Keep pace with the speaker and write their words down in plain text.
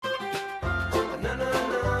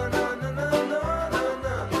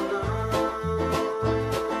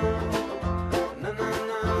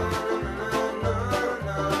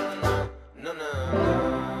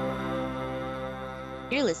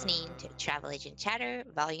Travel Agent Chatter,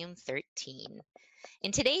 Volume 13.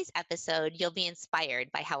 In today's episode, you'll be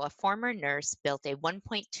inspired by how a former nurse built a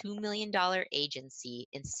 $1.2 million agency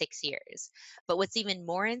in 6 years. But what's even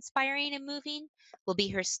more inspiring and moving will be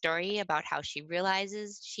her story about how she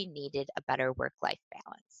realizes she needed a better work life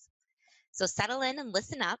balance. So settle in and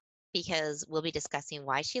listen up because we'll be discussing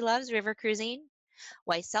why she loves river cruising,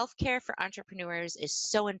 why self care for entrepreneurs is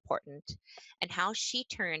so important, and how she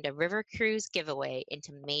turned a river cruise giveaway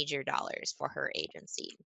into major dollars for her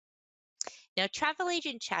agency. Now, Travel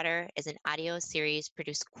Agent Chatter is an audio series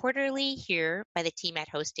produced quarterly here by the team at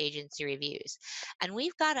Host Agency Reviews. And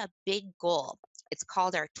we've got a big goal. It's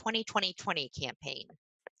called our 2020 campaign.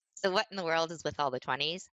 So, what in the world is with all the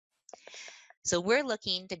 20s? So, we're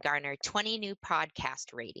looking to garner 20 new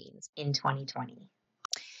podcast ratings in 2020.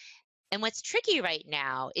 And what's tricky right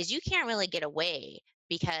now is you can't really get away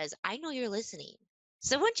because I know you're listening.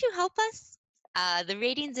 So won't you help us? The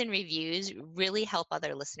ratings and reviews really help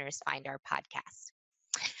other listeners find our podcast.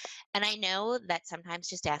 And I know that sometimes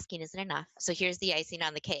just asking isn't enough. So here's the icing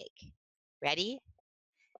on the cake. Ready?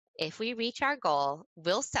 If we reach our goal,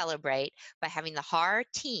 we'll celebrate by having the HAR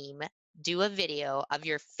team do a video of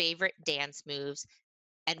your favorite dance moves,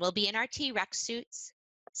 and we'll be in our T-Rex suits.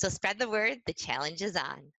 So spread the word, the challenge is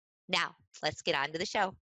on. Now, let's get on to the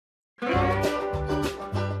show.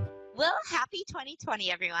 Well, happy 2020,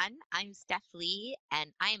 everyone. I'm Steph Lee, and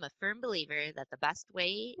I am a firm believer that the best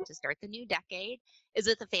way to start the new decade is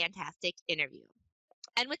with a fantastic interview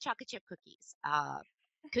and with chocolate chip cookies.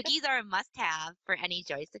 Cookies are a must-have for any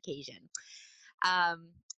joyous occasion.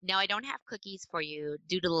 Now, I don't have cookies for you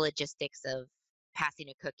due to the logistics of passing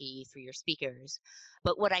a cookie through your speakers.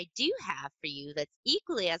 But what I do have for you that's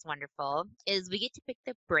equally as wonderful is we get to pick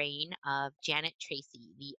the brain of Janet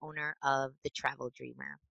Tracy, the owner of The Travel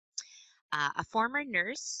Dreamer. A former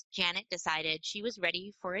nurse, Janet decided she was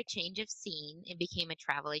ready for a change of scene and became a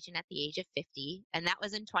travel agent at the age of 50, and that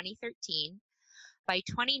was in 2013. By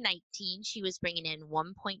 2019, she was bringing in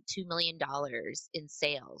 $1.2 million in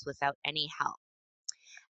sales without any help.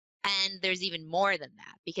 And there's even more than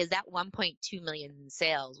that because that 1.2 million in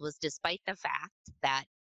sales was despite the fact that,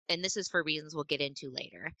 and this is for reasons we'll get into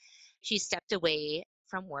later, she stepped away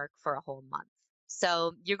from work for a whole month.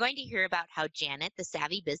 So you're going to hear about how Janet, the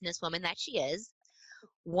savvy businesswoman that she is,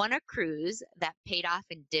 won a cruise that paid off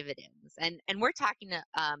in dividends. And we're talking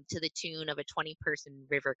to the tune of a 20-person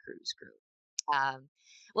river cruise group.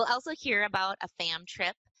 We'll also hear about a fam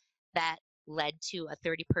trip that led to a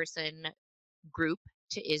 30-person group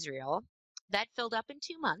to Israel that filled up in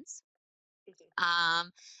 2 months.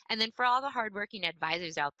 And then for all the hardworking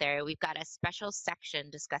advisors out there, we've got a special section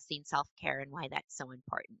discussing self-care and why that's so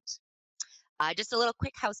important. Just a little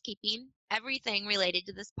quick housekeeping. Everything related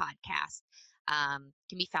to this podcast can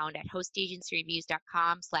be found at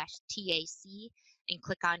hostagencyreviews.com/TAC and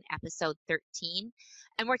click on episode 13.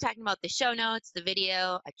 And we're talking about the show notes, the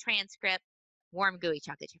video, a transcript, warm gooey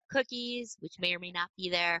chocolate chip cookies, which may or may not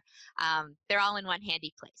be there. They're all in one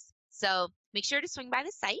handy place. So make sure to swing by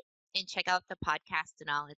the site and check out the podcast in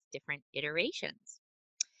all its different iterations.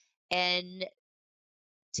 And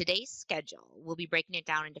today's schedule, we'll be breaking it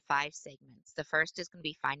down into 5 segments. The first is going to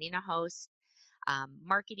be finding a host,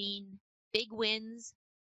 marketing, big wins,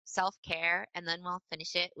 self-care, and then we'll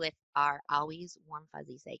finish it with our always warm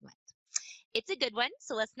fuzzy segment. It's a good one,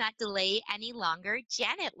 so let's not delay any longer.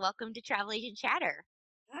 Janet, welcome to Travel Agent Chatter.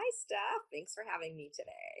 Hi, Steph. Thanks for having me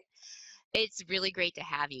today. It's really great to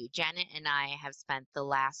have you. Janet and I have spent the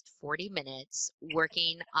last 40 minutes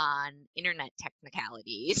working on internet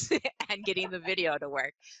technicalities and getting the video to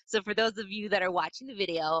work. So for those of you that are watching the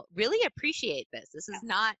video, really appreciate this.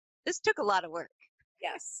 This took a lot of work.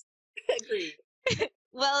 Yes, agreed.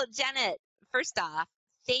 Well, Janet, first off,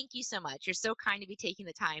 thank you so much. You're so kind to be taking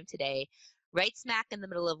the time today, right smack in the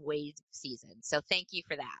middle of wave season. So thank you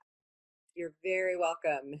for that. You're very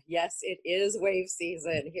welcome. Yes, it is wave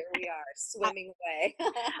season. Here we are, swimming away.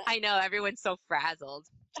 I know, everyone's so frazzled.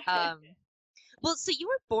 Well, so you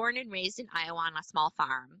were born and raised in Iowa on a small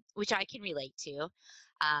farm, which I can relate to.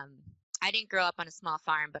 I didn't grow up on a small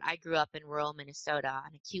farm, but I grew up in rural Minnesota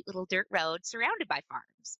on a cute little dirt road surrounded by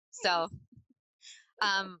farms. So,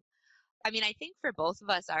 I mean, I think for both of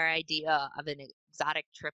us, our idea of an exotic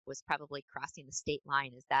trip was probably crossing the state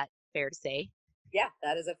line. Is that fair to say? Yeah,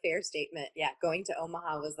 that is a fair statement. Yeah, going to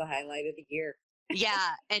Omaha was the highlight of the year.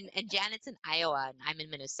 Yeah, and Janet's in Iowa and I'm in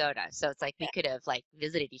Minnesota, so it's like we could have like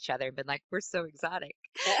visited each other and been like, we're so exotic.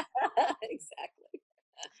 Exactly.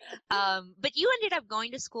 But you ended up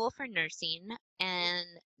going to school for nursing and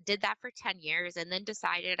did that for 10 years and then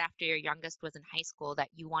decided after your youngest was in high school that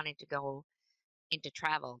you wanted to go into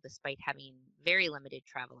travel despite having very limited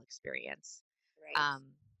travel experience. Right. Um,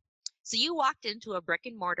 so you walked into a brick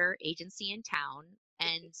and mortar agency in town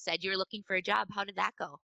and said you were looking for a job. How did that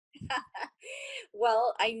go?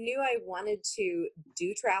 Well, I knew I wanted to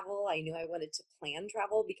do travel. I knew I wanted to plan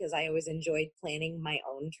travel because I always enjoyed planning my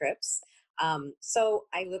own trips. So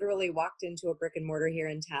I literally walked into a brick and mortar here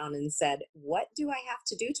in town and said, "What do I have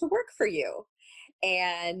to do to work for you?"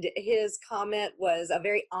 And his comment was a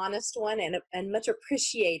very honest one and much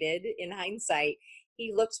appreciated in hindsight.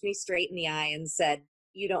 He looked me straight in the eye and said,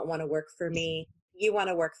 "You don't want to work for me. You want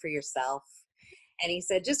to work for yourself." And he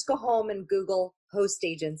said, "Just go home and Google host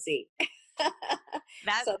agency."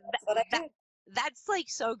 That, So that that's what I that did. that's like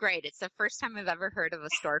so great. It's the first time I've ever heard of a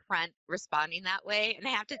storefront responding that way, and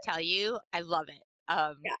I have to tell you, I love it.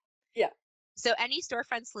 Yeah. Yeah. So any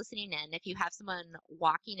storefronts listening in, if you have someone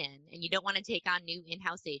walking in and you don't want to take on new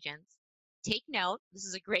in-house agents, take note. This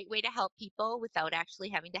is a great way to help people without actually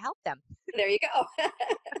having to help them. There you go.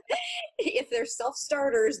 If they're self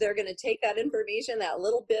starters, they're going to take that information, that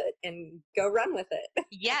little bit, and go run with it.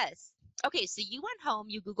 Yes. Okay, so you went home,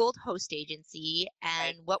 you Googled host agency, Right.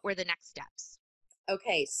 and what were the next steps?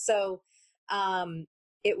 Okay. So um,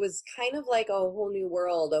 it was kind of like a whole new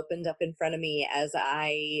world opened up in front of me as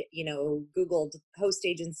I Googled host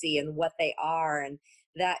agency and what they are. And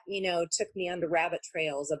that took me onto rabbit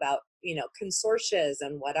trails about consortias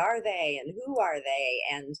and what are they and who are they.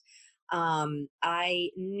 And I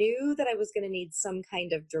knew that I was going to need some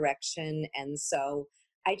kind of direction. And so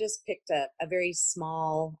I just picked a very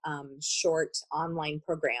small, short online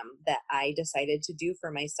program that I decided to do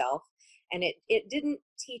for myself. And it didn't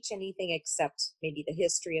teach anything except maybe the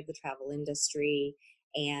history of the travel industry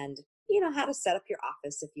and how to set up your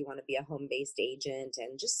office if you want to be a home based agent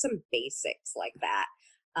and just some basics like that.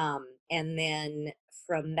 And then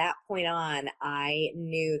from that point on, I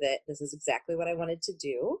knew that this is exactly what I wanted to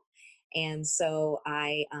do. And so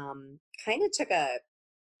I kind of took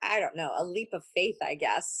I don't know, a leap of faith, I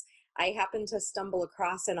guess. I happened to stumble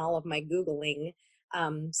across in all of my Googling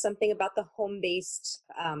something about the home based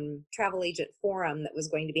travel agent forum that was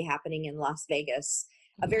going to be happening in Las Vegas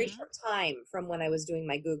a very Hmm. short time from when I was doing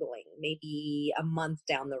my Googling, maybe a month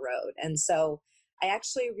down the road. And so I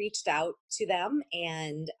actually reached out to them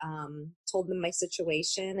and told them my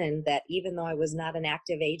situation and that even though I was not an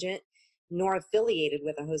active agent, nor affiliated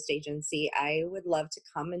with a host agency, I would love to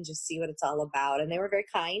come and just see what it's all about. And they were very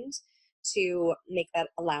kind to make that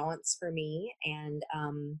allowance for me. And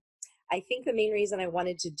I think the main reason I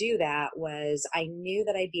wanted to do that was I knew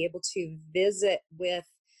that I'd be able to visit with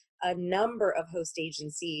a number of host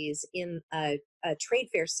agencies in a trade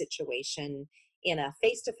fair situation in a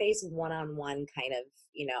face-to-face one-on-one kind of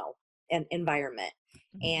an environment.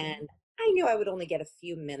 Hmm. And I knew I would only get a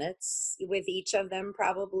few minutes with each of them.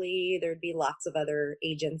 Probably there'd be lots of other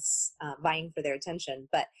agents vying for their attention,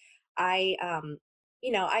 but I,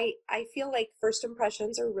 I feel like first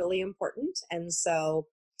impressions are really important, and so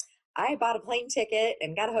I bought a plane ticket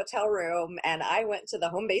and got a hotel room, and I went to the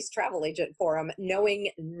home based travel agent forum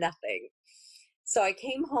knowing nothing. So I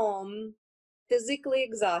came home physically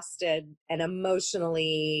exhausted and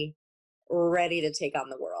emotionally ready to take on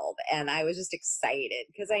the world. And I was just excited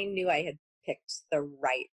because I knew I had picked the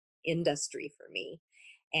right industry for me.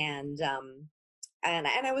 And and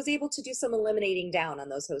I was able to do some eliminating down on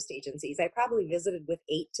those host agencies. I probably visited with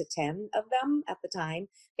 8 to 10 of them at the time,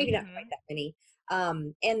 maybe not quite Hmm. that many,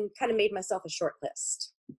 and kind of made myself a short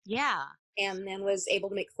list. Yeah. And then was able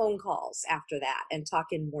to make phone calls after that and talk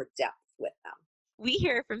in more depth with them. We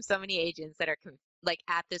hear from so many agents that are like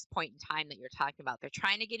at this point in time that you're talking about. They're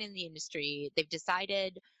trying to get in the industry. They've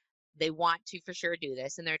decided they want to for sure do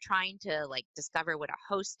this and they're trying to like discover what a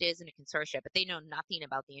host is and a consortia, but they know nothing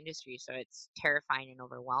about the industry, so it's terrifying and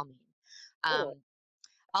overwhelming. Totally.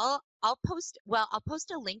 um, I'll post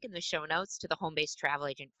a link in the show notes to the home based travel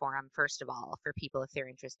agent forum first of all for people if they're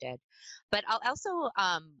interested, but I'll also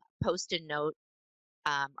post a note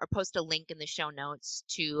or post a link in the show notes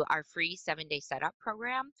to our free 7-day setup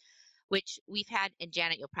program, which we've had. And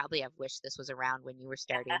Janet, you'll probably have wished this was around when you were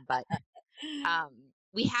starting, but um,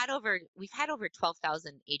 we've had over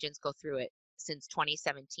 12,000 agents go through it since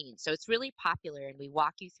 2017. So it's really popular, and we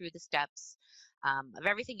walk you through the steps of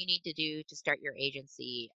everything you need to do to start your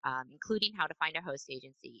agency, including how to find a host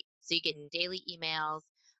agency. So you get daily emails,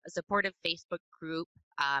 a supportive Facebook group,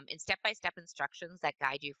 and step-by-step instructions that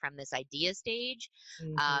guide you from this idea stage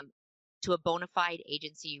Mm-hmm. um, to a bona fide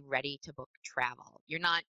agency ready to book travel.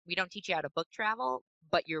 We don't teach you how to book travel,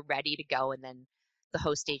 but you're ready to go, and then the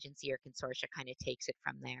host agency or consortia kind of takes it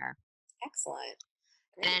from there. Excellent.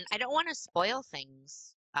 And Great. I don't want to spoil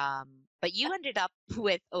things But you ended up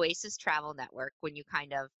with Oasis Travel Network when you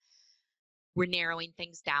kind of were narrowing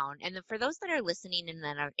things down. And then for those that are listening and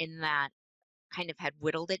that are in that kind of had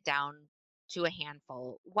whittled it down to a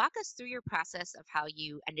handful, walk us through your process of how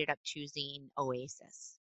you ended up choosing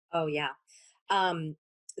Oasis. Oh, yeah. Um,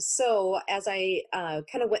 so as I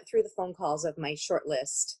kind of went through the phone calls of my short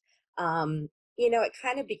list, it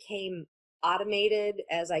kind of became automated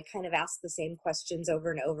as I kind of asked the same questions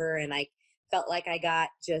over and over. And I felt like I got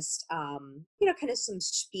just, kind of some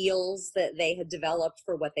spiels that they had developed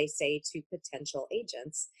for what they say to potential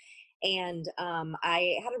agents. And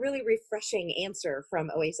I had a really refreshing answer from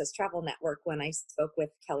Oasis Travel Network when I spoke with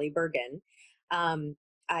Kelly Bergen. Um,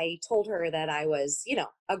 I told her that I was,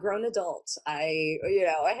 a grown adult. I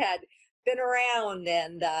had been around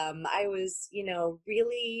and I was,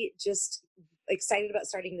 really just excited about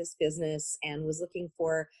starting this business and was looking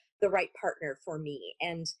for the right partner for me.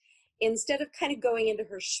 And instead of kind of going into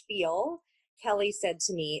her spiel, Kelly said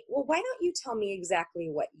to me, "Well, why don't you tell me exactly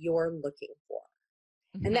what you're looking for?"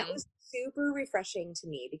 And that Hmm. was super refreshing to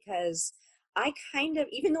me because I kind of,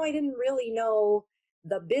 even though I didn't really know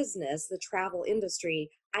the business, the travel industry,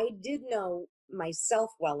 I did know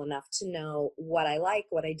myself well enough to know what I like,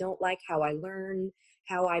 what I don't like, how I learn,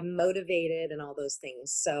 how I'm motivated, and all those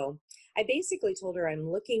things. So I basically told her I'm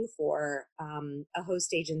looking for a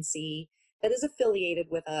host agency that is affiliated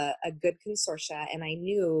with a good consortia. And I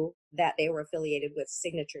knew that they were affiliated with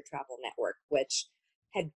Signature Travel Network, which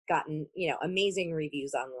had gotten amazing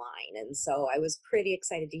reviews online, and so I was pretty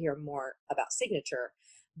excited to hear more about Signature.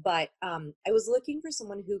 But I was looking for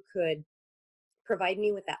someone who could provide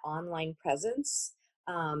me with that online presence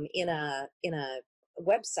in a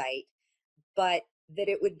website, but that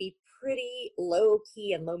it would be pretty low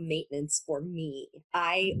key and low maintenance for me.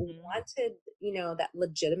 I Hmm. wanted, that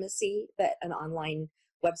legitimacy that an online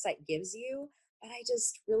website gives you, but I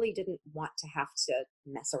just really didn't want to have to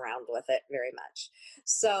mess around with it very much.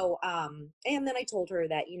 So, and then I told her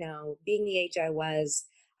that, being the age I was,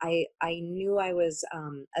 I knew I was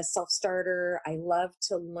a self starter. I love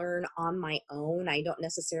to learn on my own. I don't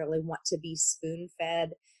necessarily want to be spoon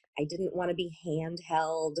fed. I didn't want to be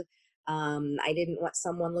handheld. I didn't want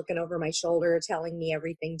someone looking over my shoulder telling me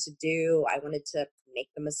everything to do. I wanted to make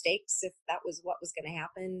the mistakes if that was what was going to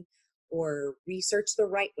happen, or research the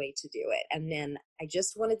right way to do it. And then I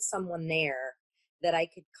just wanted someone there that I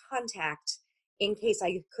could contact in case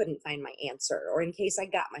I couldn't find my answer or in case I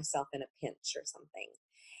got myself in a pinch or something.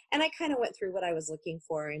 And I kind of went through what I was looking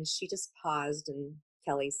for, and she just paused, and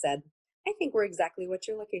Kelly said, "I think we're exactly what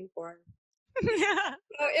you're looking for." So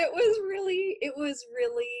it was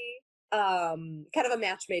really kind of a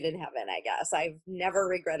match made in heaven, I guess. I've never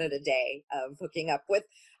regretted a day of hooking up with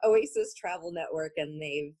Oasis Travel Network, and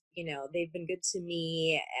they've been good to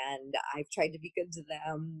me, and I've tried to be good to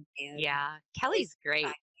them, and Yeah, always Kelly's been great.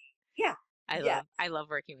 kind. Yeah, yes, I love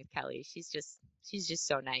working with Kelly. She's just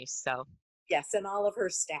so nice. So, yes, and all of her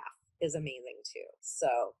staff is amazing too.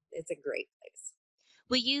 So it's a great place.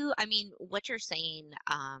 I mean, what you're saying,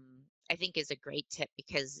 I think is a great tip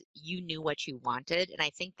because you knew what you wanted. And I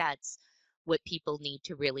think that's what people need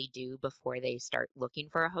to really do before they start looking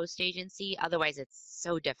for a host agency. Otherwise, it's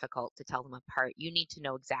so difficult to tell them apart. You need to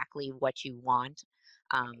know exactly what you want.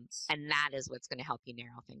 Right. And that is what's going to help you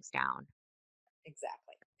narrow things down.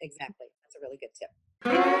 Exactly. Exactly. That's a really good tip.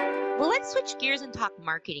 Well, let's switch gears and talk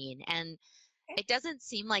marketing. And Okay. it doesn't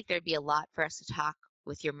seem like there'd be a lot for us to talk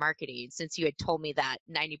with your marketing since you had told me that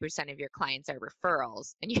 90% of your clients are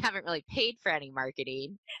referrals and you haven't really paid for any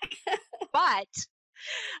marketing. But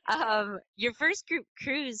your first group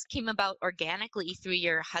cruise came about organically through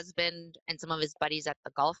your husband and some of his buddies at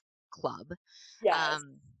the golf club. Yes.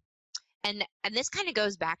 Um, and this kind of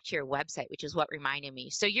goes back to your website, which is what reminded me.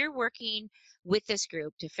 So you're working with this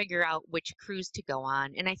group to figure out which cruise to go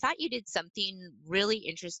on. And I thought you did something really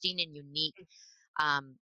interesting and unique,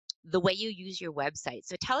 um, the way you use your website.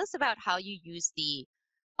 So tell us about how you use the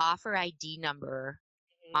offer ID number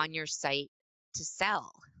Mhm. on your site to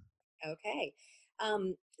sell. Okay.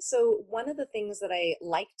 So one of the things that I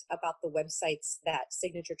liked about the websites that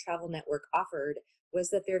Signature Travel Network offered was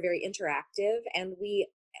that they're very interactive, and we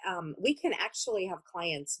can actually have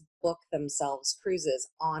clients book themselves cruises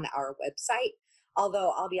on our website.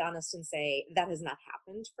 Although I'll be honest and say that has not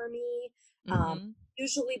happened for me. Um, Hmm.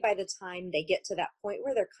 Usually, by the time they get to that point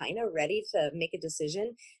where they're kind of ready to make a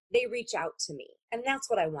decision, they reach out to me, and that's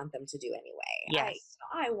what I want them to do anyway. Yes.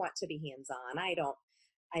 I want to be hands on. I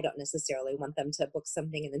don't necessarily want them to book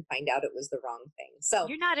something and then find out it was the wrong thing. So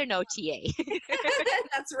You're not an OTA.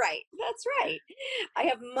 that's right. That's right. I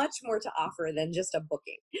have much more to offer than just a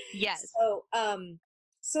booking. Yes. So,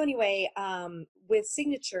 So anyway, with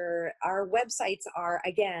Signature, our websites are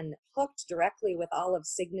again hooked directly with all of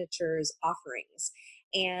Signature's offerings,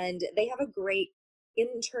 and they have a great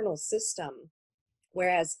internal system.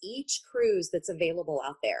 Whereas each cruise that's available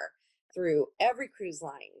out there through every cruise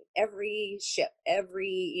line, every ship,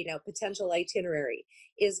 every, potential itinerary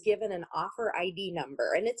is given an offer ID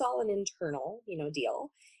number, and it's all an internal,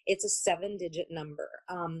 deal. It's a 7-digit number.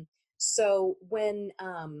 So when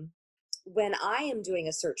I am doing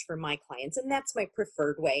a search for my clients, and that's my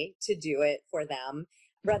preferred way to do it for them,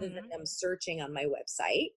 rather than Hmm. them searching on my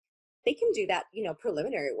website, they can do that,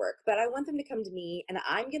 preliminary work. But I want them to come to me, and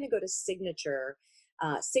I'm going to go to Signature's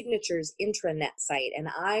intranet site, and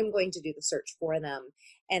I'm going to do the search for them.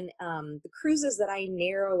 And the cruises that I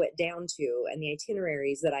narrow it down to, and the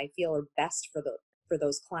itineraries that I feel are best for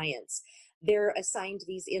those clients, they're assigned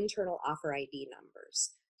these internal offer ID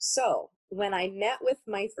numbers. So when I met with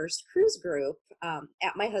my first cruise group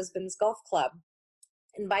at my husband's golf club,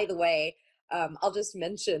 and by the way, I'll just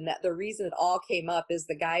mention that the reason it all came up is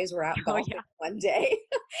the guys were out Oh golfing yeah. one day,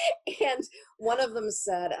 and one of them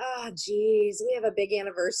said, "Ah, oh, geez, we have a big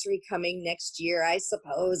anniversary coming next year. I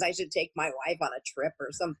suppose I should take my wife on a trip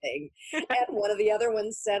or something." And one of the other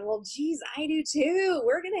ones said, "Well, geez, I do too.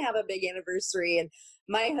 We're going to have a big anniversary." And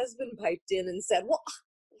my husband piped in and said, "Well,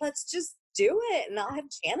 let's just do it, and I'll have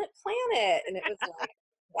Janet plan it." And it was like,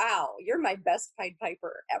 wow, you're my best Pied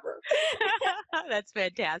Piper ever. That's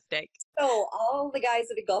fantastic. So all the guys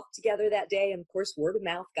that had golfed together that day, and of course, word of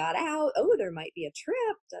mouth got out. Oh, there might be a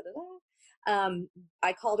trip. Da da da.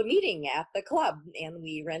 I called a meeting at the club, and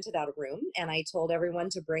we rented out a room. And I told everyone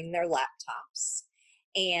to bring their laptops.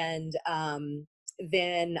 And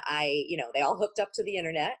then they all hooked up to the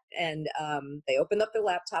internet, and they opened up their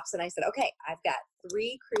laptops. And I said, "Okay, I've got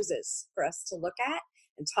 3 cruises for us to look at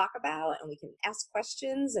and talk about, and we can ask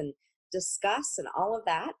questions and discuss and all of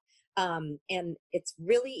that." And it's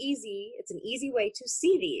really easy. It's an easy way to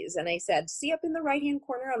see these. And I said, "See up in the right hand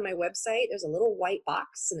corner on my website, there's a little white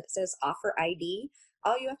box and it says offer ID.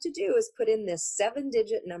 All you have to do is put in this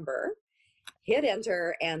 7-digit number, hit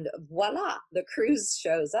enter, and voila, the cruise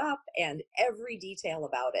shows up and every detail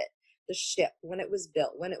about it. The ship, when it was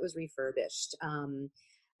built, when it was refurbished,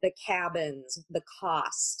 the cabins, the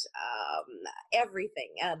cost, everything,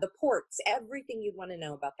 the ports, everything you'd want to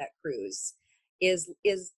know about that cruise is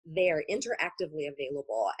there interactively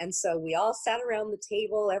available." And so we all sat around the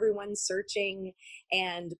table, everyone searching,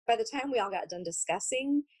 and by the time we all got done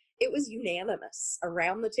discussing, it was unanimous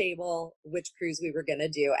around the table which cruise we were going to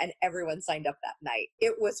do, and everyone signed up that night.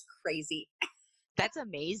 It was crazy. That's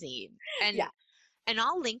amazing. Yeah, And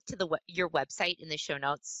I'll link to your website in the show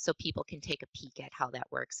notes so people can take a peek at how that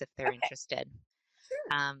works if they're okay, interested.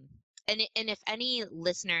 sure. Um, and if any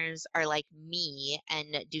listeners are like me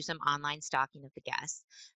and do some online stalking of the guests,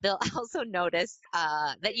 they'll also notice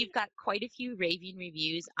that you've got quite a few raving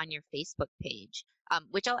reviews on your Facebook page,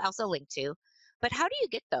 which I'll also link to. But how do you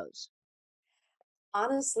get those?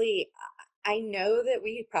 Honestly, I know that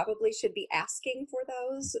we probably should be asking for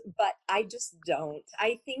those, but I just don't.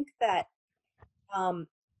 I think that um,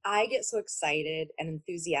 I get so excited and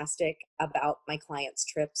enthusiastic about my clients'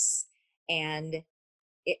 trips, and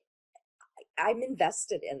it, I'm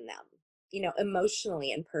invested in them,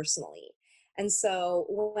 emotionally and personally. And so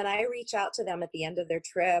when I reach out to them at the end of their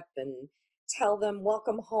trip and tell them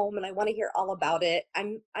welcome home and I want to hear all about it,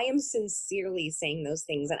 I am sincerely saying those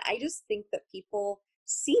things. And I just think that people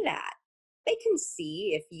see that. They can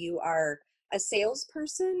see if you are a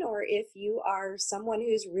salesperson or if you are someone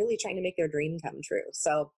who's really trying to make their dream come true.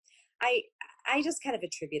 So I I just kind of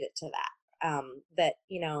attribute it to that. That,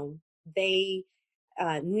 they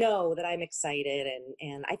know that I'm excited,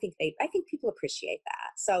 and I think people appreciate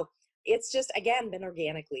that. So it's just again been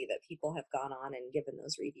organically that people have gone on and given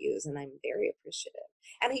those reviews, and I'm very appreciative.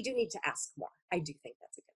 And I do need to ask more. I do think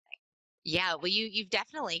that's a good Yeah, well, you've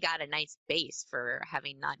definitely got a nice base for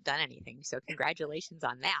having not done anything. So congratulations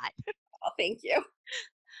on that. thing. Oh, thank you.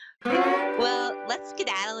 Well, let's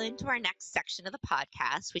skedaddle into our next section of the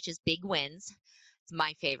podcast, which is big wins. It's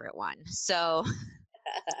my favorite one. So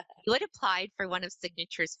you had applied for one of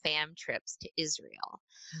Signature's fam trips to Israel,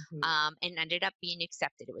 Mhm. and ended up being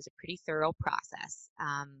accepted. It was a pretty thorough process.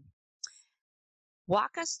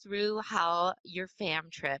 Walk us through how your fam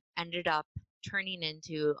trip ended up turning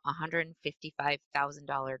into a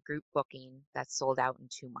 $155,000 group booking that sold out in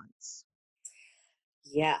 2 months.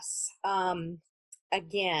 Yes.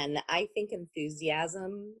 Again, I think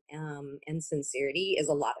enthusiasm and sincerity is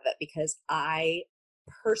a lot of it because I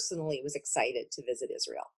personally was excited to visit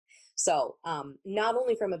Israel. So, not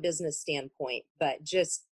only from a business standpoint, but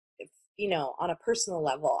just, on a personal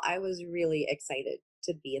level, I was really excited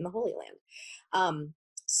to be in the Holy Land.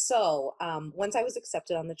 Once I was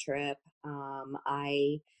accepted on the trip,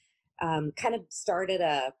 I kind of started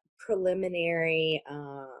a preliminary,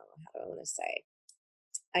 how do I want to say,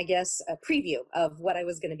 I guess, a preview of what I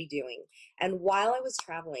was going to be doing. And while I was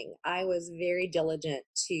traveling, I was very diligent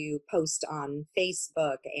to post on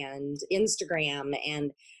Facebook and Instagram.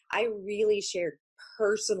 And I really shared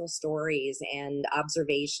personal stories and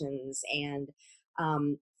observations, and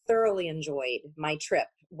um, thoroughly enjoyed my trip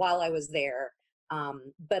while I was there.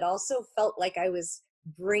 But also felt like I was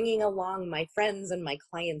bringing along my friends and my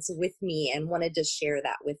clients with me and wanted to share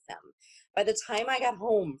that with them. By the time I got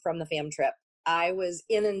home from the fam trip, I was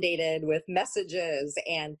inundated with messages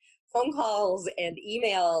and phone calls and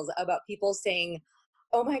emails about people saying,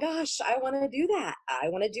 "Oh my gosh, I want to do that. I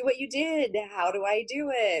want to do what you did. How do I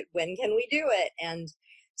do it? When can we do it?" And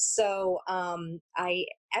I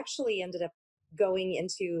actually ended up going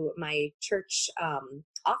into my church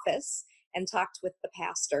office and talked with the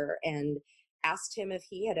pastor and asked him if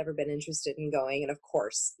he had ever been interested in going. And of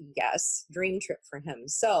course, yes, dream trip for him.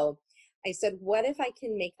 So I said, "What if I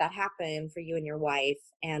can make that happen for you and your wife,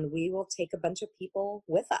 and we will take a bunch of people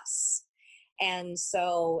with us?" And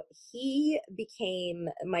so he became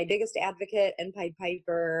my biggest advocate and Pied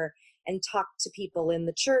Piper, and talked to people in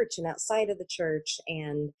the church and outside of the church.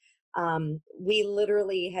 And we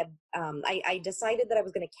literally had, I decided that I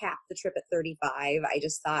was going to cap the trip at 35. I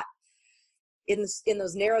just thought, in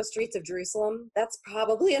those narrow streets of Jerusalem, that's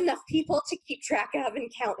probably enough people to keep track of and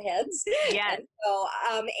count heads. Yes.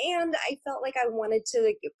 And I felt like I wanted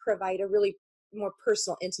to provide a really more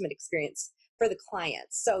personal, intimate experience for the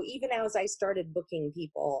clients. So even as I started booking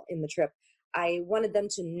people in the trip, I wanted them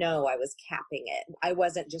to know I was capping it. I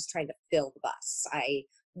wasn't just trying to fill the bus. I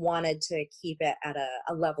wanted to keep it at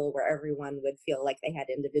a level where everyone would feel like they had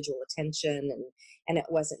individual attention, and it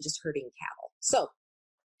wasn't just herding cattle. So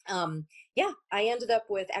yeah, I ended up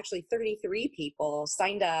with actually 33 people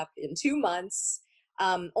signed up in 2 months.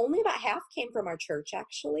 Only about half came from our church,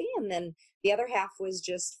 actually. And then the other half was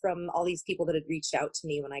just from all these people that had reached out to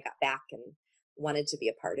me when I got back and wanted to be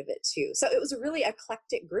a part of it too. So it was a really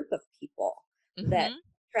eclectic group of people that Hmm.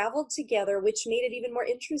 traveled together, which made it even more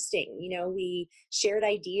interesting. We shared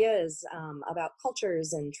ideas about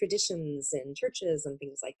cultures and traditions and churches and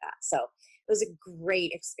things like that. So it was a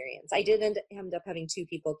great experience. I did end up having 2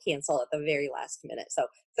 people cancel at the very last minute. So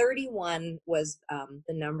 31 was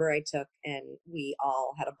the number I took, and we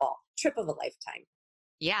all had a ball. Trip of a lifetime.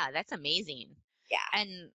 Yeah, that's amazing. Yeah,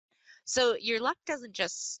 And so your luck doesn't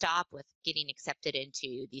just stop with getting accepted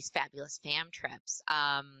into these fabulous fam trips.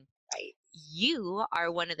 right. You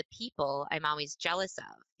are one of the people I'm always jealous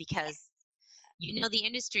of because the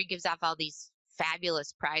industry gives off all these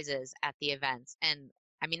fabulous prizes at the events. And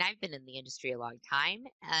I mean, I've been in the industry a long time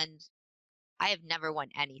and I have never won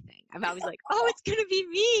anything. I'm always like, oh, it's going to be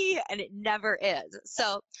me. And it never is.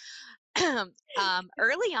 So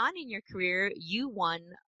early on in your career, you won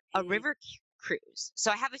a Mm, river cruise.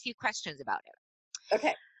 So I have a few questions about it.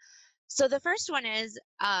 okay. So the first one is,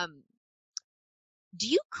 do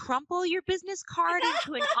you crumple your business card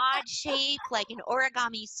into an odd shape like an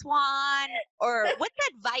origami swan? Or what's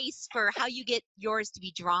advice for how you get yours to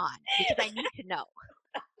be drawn? Because I need to know.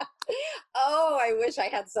 Oh, I wish I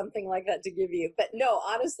had something like that to give you. But no,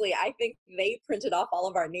 honestly, I think they printed off all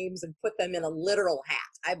of our names and put them in a literal hat.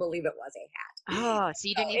 I believe it was a hat. Oh, so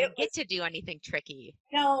you So didn't it even get was, to do anything tricky.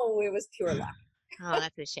 no, it was pure luck. Oh,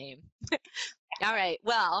 that's a shame. All right.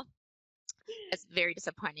 Well, that's very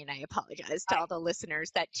disappointing. I apologize to all the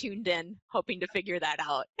listeners that tuned in hoping to figure that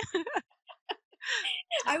out.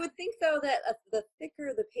 I would think though that the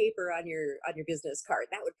thicker the paper on your business card,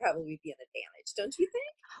 that would probably be an advantage, don't you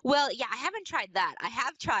think? Well, yeah, I haven't tried that. I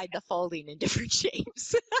have tried the folding in different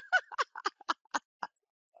shapes.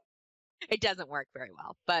 It doesn't work very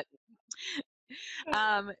well. But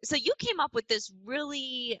so you came up with this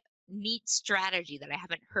really neat strategy that I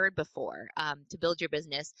haven't heard before to build your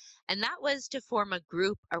business. And that was to form a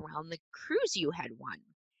group around the cruise you had won.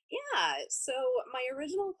 Yeah. So my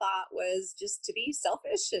original thought was just to be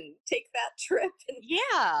selfish and take that trip and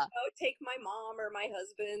Yeah. take my mom or my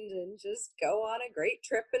husband and just go on a great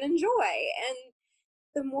trip and enjoy. And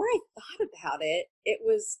the more I thought about it,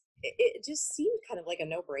 it just seemed kind of like a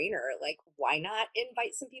no-brainer. Like, why not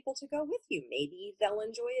invite some people to go with you? Maybe they'll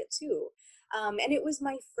enjoy it too. And it was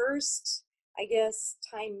my first, I guess,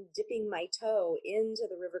 time dipping my toe into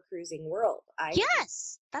the river cruising world.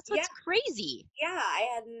 Yes. That's Yeah, what's crazy. yeah, I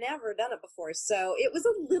had never done it before. So it was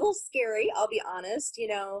a little scary, I'll be honest,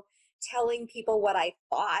 telling people what I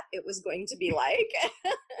thought it was going to be like.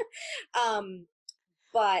 um,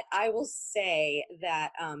 But I will say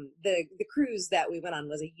that the cruise that we went on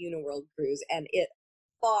was a Uniworld cruise, and it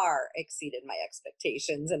far exceeded my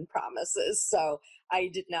expectations and promises. So I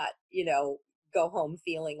did not, go home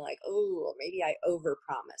feeling like, oh, maybe I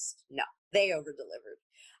overpromised. No, they over delivered.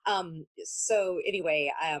 So anyway,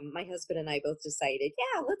 my husband and I both decided,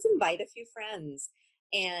 yeah, let's invite a few friends.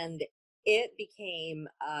 And it became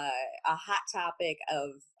a hot topic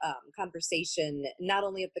of conversation, not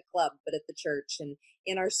only at the club, but at the church and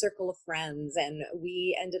in our circle of friends. And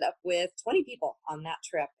we ended up with 20 people on that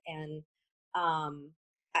trip. And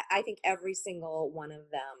I think every single one of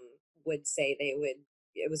them would say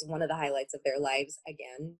it was one of the highlights of their lives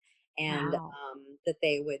again. And Wow. that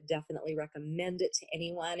they would definitely recommend it to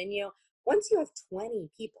anyone. And, once you have 20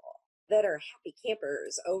 people that are happy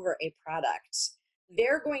campers over a product,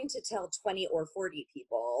 they're going to tell 20 or 40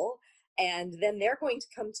 people, and then they're going to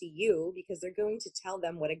come to you because they're going to tell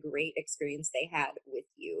them what a great experience they had with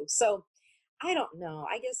you. So I don't know.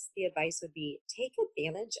 I guess the advice would be take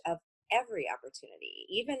advantage of every opportunity,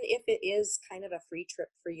 even if it is kind of a free trip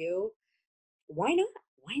for you. Why not?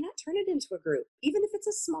 Why not turn it into a group, even if it's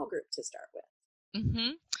a small group to start with?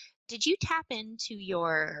 Hmm. Did you tap into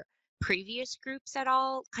your previous groups at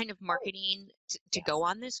all, kind of Oh, marketing to go yes.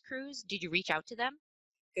 on this cruise? Did you reach out to them?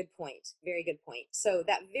 Good point. Very good point. So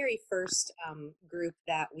that very first group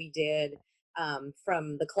that we did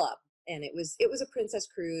from the club, and it was a princess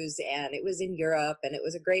cruise, and it was in Europe, and it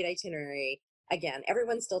was a great itinerary. Again,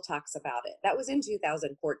 everyone still talks about it. That was in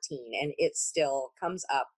 2014, and it still comes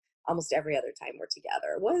up almost every other time we're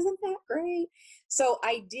together. Wasn't that great? So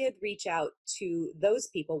I did reach out to those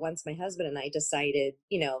people once my husband and I decided,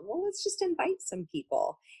 well, let's just invite some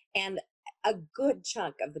people. And a good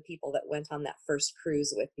chunk of the people that went on that first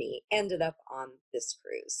cruise with me ended up on this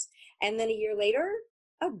cruise. And then a year later,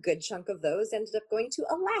 a good chunk of those ended up going to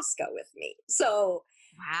Alaska with me. So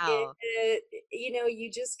Wow.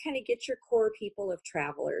 you just kind of get your core people of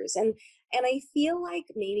travelers. And I feel like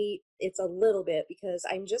maybe it's a little bit because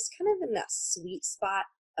I'm just kind of in that sweet spot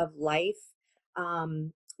of life.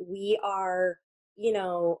 We are,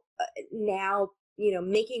 now,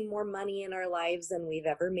 making more money in our lives than we've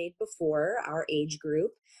ever made before, our age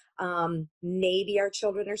group. Maybe our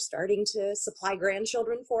children are starting to supply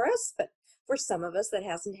grandchildren for us, but for some of us that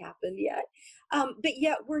hasn't happened yet. But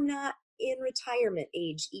yet we're not in retirement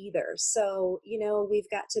age either. So, we've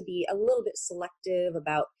got to be a little bit selective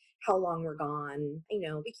about how long we're gone.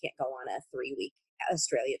 We can't go on a 3-week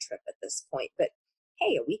Australia trip at this point, but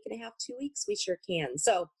hey, a week and a half, 2 weeks, we sure can.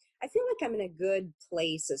 So I feel like I'm in a good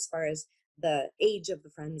place as far as the age of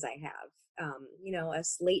the friends I have.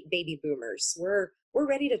 Us late baby boomers, we're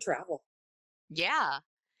ready to travel. Yeah.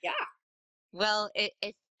 Yeah. Well,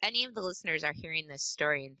 if any of the listeners are hearing this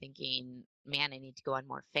story and thinking, man, I need to go on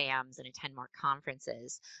more FAMs and attend more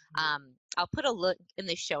conferences, Mhm. I'll put a link in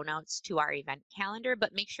the show notes to our event calendar,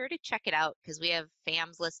 but make sure to check it out because we have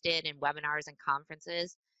FAMs listed and webinars and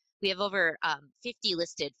conferences. We have over 50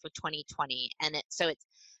 listed for 2020, and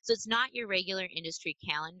it's not your regular industry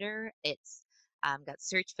calendar. It's got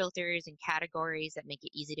search filters and categories that make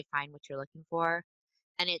it easy to find what you're looking for,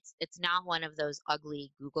 and it's not one of those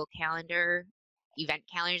ugly Google Calendar event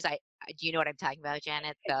calendars. Do you know what I'm talking about,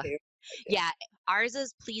 Janet? I do. I do. Yeah, ours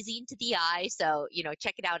is pleasing to the eye. So,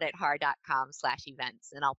 check it out at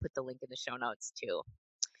har.com/events, and I'll put the link in the show notes too.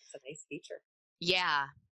 It's a nice feature. Yeah.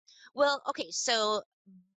 Well, okay. So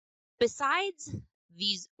besides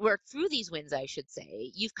or through these wins, I should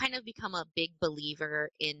say, you've kind of become a big believer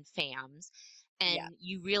in FAMs, Yeah. and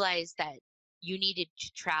you realized that you needed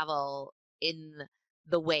to travel in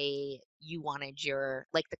the way you wanted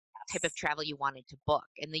like the type of Yes. travel you wanted to book.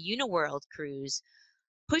 And the Uniworld cruise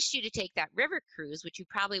pushed you to take that river cruise, which you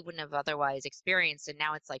probably wouldn't have otherwise experienced. And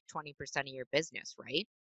now it's like 20% of your business, right?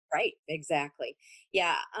 Right. Exactly.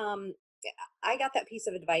 Yeah. I got that piece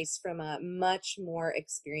of advice from a much more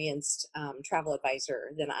experienced travel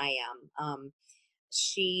advisor than I am.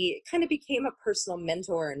 She kind of became a personal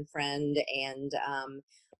mentor and friend. And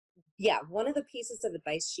yeah, one of the pieces of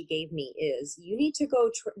advice she gave me is you need to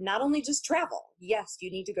go not only just travel. Yes, you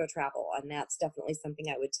need to go travel, and that's definitely something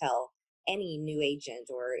I would tell any new agent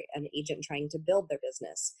or an agent trying to build their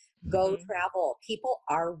business. Go Hmm. travel. People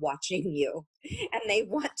are watching you and they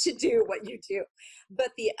want to do what you do.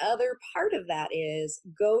 But the other part of that is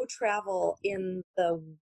go travel in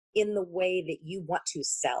the way that you want to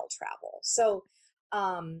sell travel. So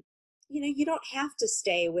you don't have to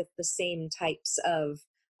stay with the same types of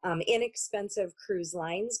inexpensive cruise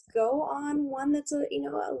lines. Go on one that's a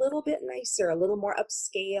little bit nicer, a little more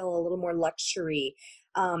upscale, a little more luxury.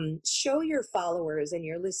 Show your followers and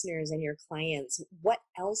your listeners and your clients what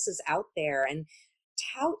else is out there, and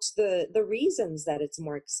tout the reasons that it's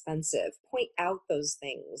more expensive. Point out those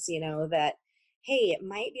things, that hey, it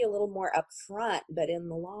might be a little more upfront, but in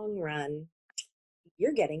the long run,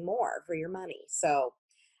 you're getting more for your money. So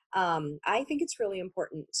I think it's really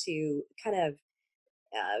important to kind of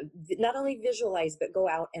not only visualize, but go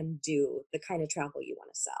out and do the kind of travel you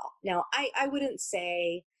want to sell. Now, I wouldn't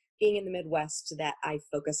say being in the Midwest that I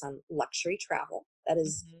focus on luxury travel. That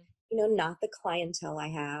is, Hmm. not the clientele I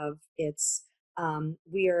have. It's,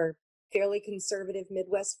 we are fairly conservative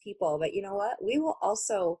Midwest people, but you know what? We will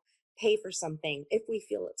also pay for something if we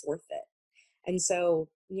feel it's worth it. And so,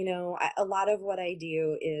 a lot of what I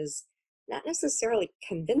do is not necessarily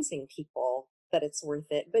convincing people that it's worth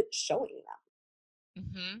it, but showing them.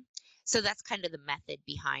 Hmm. So that's kind of the method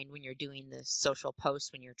behind when you're doing the social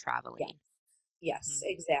posts when you're Yeah. traveling. Yes, Hmm.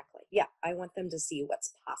 exactly. Yeah, I want them to see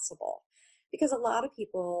what's possible. Because a lot of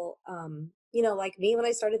people, like me when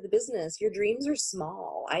I started the business, your dreams are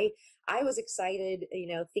small. I was excited,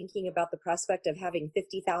 thinking about the prospect of having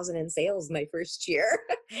 50,000 in sales my first year.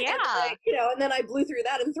 Yeah. And then I blew through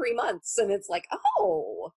that in 3 months and it's like,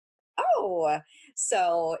 "Oh. Oh."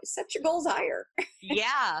 So, set your goals higher.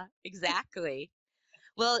 Yeah, exactly.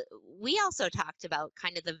 Well, we also talked about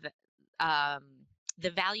kind of the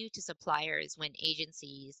value to suppliers when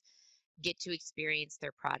agencies get to experience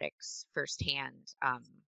their products firsthand.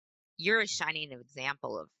 You're a shining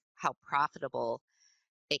example of how profitable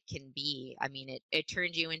it can be. I mean, it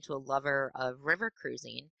turned you into a lover of river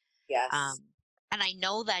cruising. Um, Yes. and I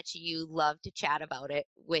know that you love to chat about it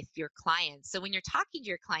with your clients. So when you're talking to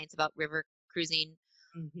your clients about river cruising,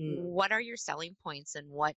 Mhm. what are your selling points and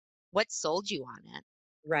what sold you on it?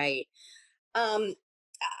 Right. Um,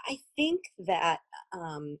 I think that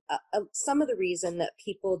some of the reason that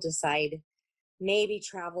people decide maybe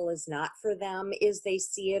travel is not for them is they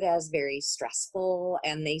see it as very stressful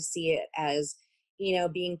and they see it as,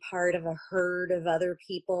 being part of a herd of other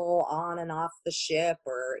people on and off the ship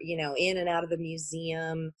or, in and out of the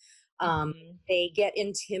museum. Um, Hmm. they get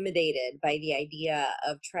intimidated by the idea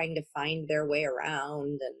of trying to find their way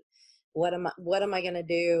around and what am I going to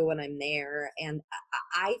do when I'm there? And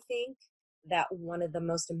I think that one of the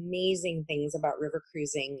most amazing things about river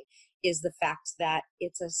cruising is the fact that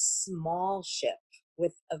it's a small ship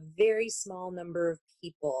with a very small number of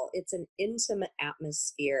people. It's an intimate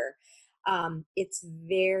atmosphere. It's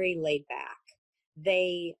very laid back.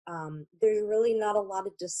 There's really not a lot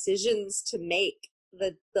of decisions to make.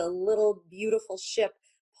 The little beautiful ship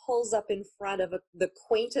pulls up in front of the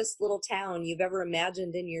quaintest little town you've ever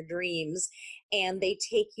imagined in your dreams, and they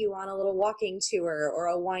take you on a little walking tour or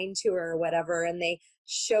a wine tour or whatever, and they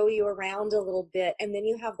show you around a little bit, and then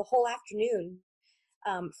you have the whole afternoon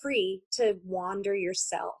free to wander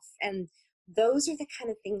yourself. And those are the kind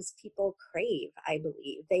of things people crave. I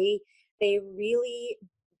believe they really,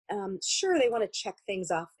 sure, they want to check things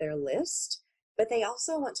off their list, but they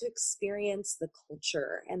also want to experience the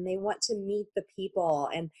culture and they want to meet the people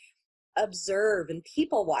and observe and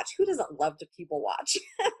people watch. Who doesn't love to people watch?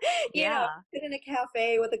 you know, Yeah. sit in a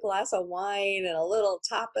cafe with a glass of wine and a little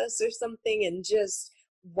tapas or something and just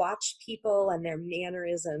watch people and their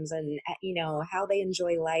mannerisms and how they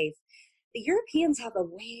enjoy life. The Europeans have a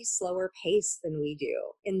way slower pace than we do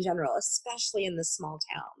in general, especially in the small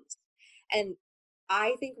towns. And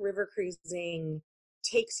I think river cruising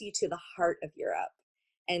takes you to the heart of Europe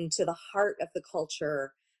and to the heart of the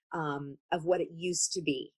culture, of what it used to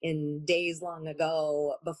be in days long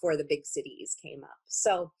ago before the big cities came up.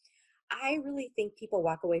 So I really think people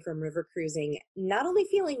walk away from river cruising not only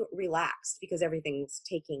feeling relaxed because everything's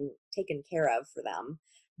taken care of for them,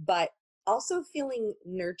 but also feeling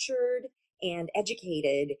nurtured and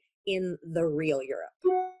educated in the real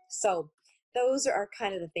Europe. So those are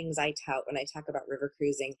kind of the things I tout when I talk about river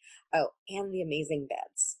cruising. Oh, and the amazing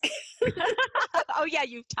beds. Oh yeah,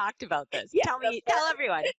 you've talked about this. Yeah, Tell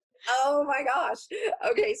everyone. oh my gosh.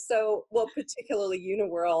 Okay, so well, particularly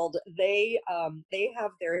Uniworld, they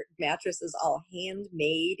have their mattresses all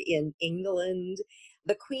handmade in England.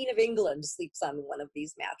 The Queen of England sleeps on one of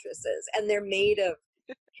these mattresses, and they're made of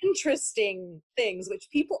interesting things, which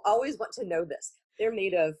people always want to know this. They're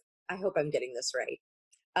made of, I hope I'm getting this right,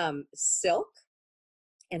 silk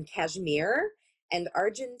and cashmere and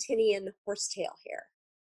Argentinian horsetail hair.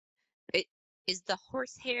 It, is the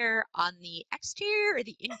horsehair on the exterior or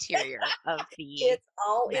the interior of the It's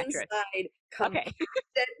all mattress? inside, Okay. compacted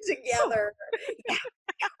Phew. together. Yeah,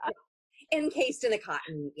 encased in a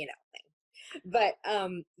cotton, thing. But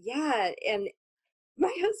yeah, and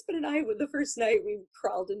my husband and I, with the first night we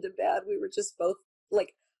crawled into bed, we were just both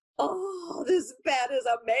like, "Oh, this bed is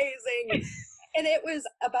amazing." And it was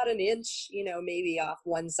about an inch, maybe off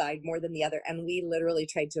one side more than the other. And we literally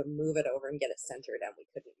tried to move it over and get it centered, and we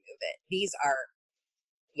couldn't move it. These are,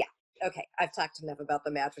 yeah. Okay, I've talked enough about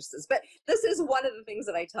the mattresses, but this is one of the things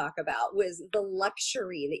that I talk about was the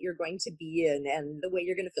luxury that you're going to be in and the way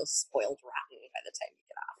you're going to feel spoiled rotten by the time you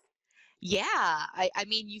get off. Yeah, I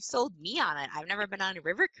mean, you sold me on it. I've never been on a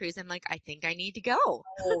river cruise. I'm like, I think I need to go.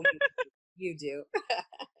 Oh, you do.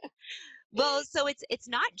 Well, so it's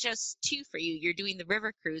not just two for you. You're doing the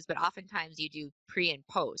river cruise, but oftentimes you do pre and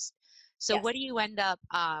post. So Yes. what do you end up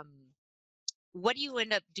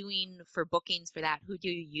doing for bookings for that? Who do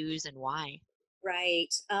you use and why?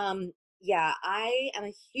 Right. Yeah, I am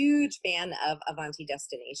a huge fan of Avanti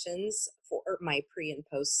Destinations for my pre and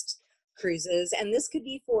post cruises. And this could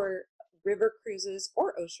be for river cruises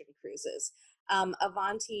or ocean cruises.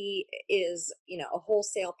 Avanti is, a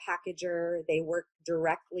wholesale packager. They work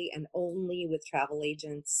directly and only with travel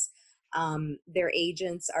agents. Their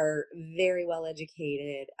agents are very well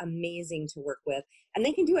educated, amazing to work with, and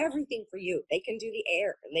they can do everything for you. They can do the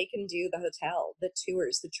air, they can do the hotel, the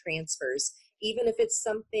tours, the transfers, even if it's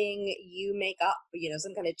something you make up,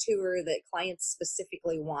 some kind of tour that clients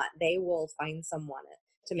specifically want, they will find someone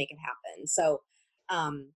to make it happen. So,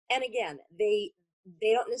 and again, they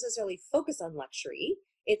don't necessarily focus on luxury.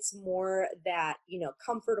 It's more that,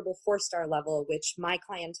 comfortable 4-star level, which my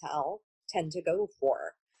clientele tend to go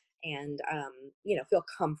for and, feel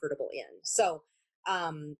comfortable in. So,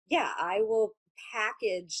 yeah, I will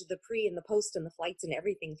package the pre and the post and the flights and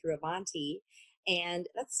everything through Avanti, and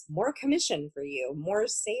that's more commission for you, more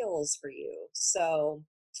sales for you. So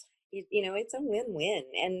it's a win-win,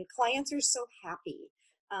 and clients are so happy.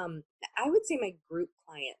 um, I would say my group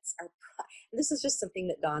clients are this is just something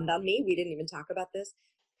that dawned on me, we didn't even talk about this.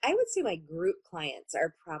 I would say my group clients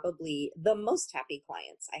are probably the most happy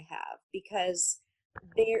clients I have, because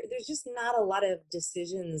there's just not a lot of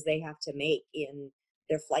decisions they have to make in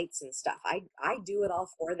their flights and stuff. I do it all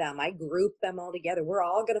for them. I group them all together. We're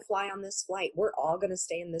all going to fly on this flight. We're all going to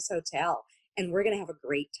stay in this hotel, and we're going to have a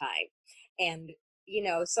great time. And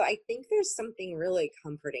so I think there's something really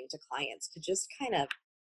comforting to clients to just kind of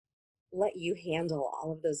let you handle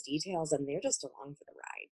all of those details, and they're just along for the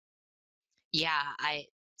ride. Yeah, I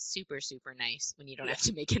super, super nice when you don't Yeah. have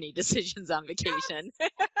to make any decisions on vacation.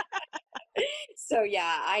 So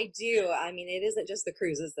yeah, I do. I mean, it isn't just the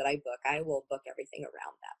cruises that I book. I will book everything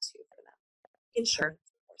around that too for them. Per Insurance,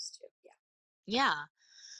 of course, too. Yeah.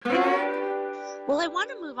 Yeah. Well, I want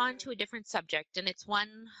to move on to a different subject, and it's one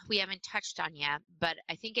we haven't touched on yet, but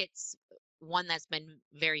I think it's one that's been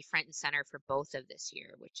very front and center for both of this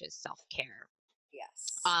year, which is self-care.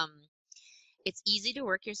 Yes. Um, it's easy to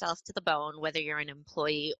work yourself to the bone, whether you're an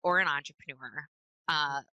employee or an entrepreneur.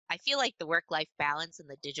 I feel like the work-life balance in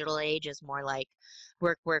the digital age is more like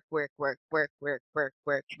work, work, work, work, work, work, work,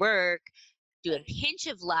 work, work, do a pinch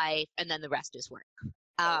of life, and then the rest is work.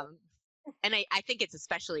 Oh, Um, and I think it's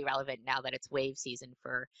especially relevant now that it's wave season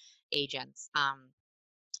for agents.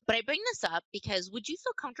 But I bring this up because would you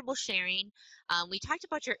feel comfortable sharing? We talked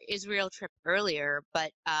about your Israel trip earlier,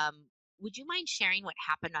 but would you mind sharing what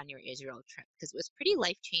happened on your Israel trip? Because it was pretty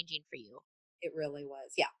life changing for you. it really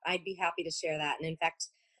was. Yeah, I'd be happy to share that. And in fact,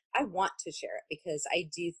 I want to share it because I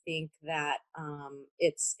do think that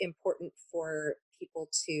it's important for people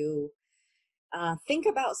to think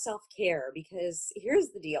about self care, because here's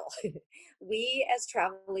the deal. We as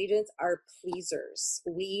travel agents are pleasers.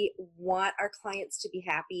 We want our clients to be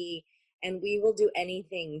happy, and we will do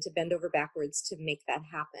anything to bend over backwards to make that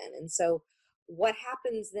happen. And so, what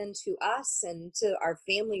happens then to us and to our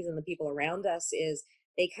families and the people around us is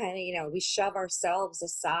they kind of, we shove ourselves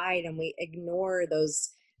aside and we ignore those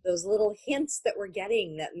little hints that we're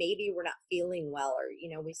getting that maybe we're not feeling well,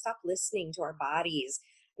 or we stop listening to our bodies.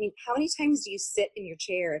 I mean, how many times do you sit in your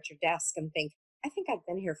chair at your desk and think, I think I've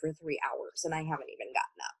been here for 3 hours and I haven't even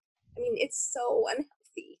gotten up? I mean, it's so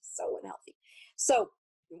unhealthy, so unhealthy. So,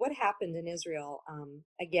 what happened in Israel?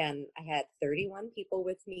 Again, I had 31 people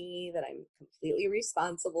with me that I'm completely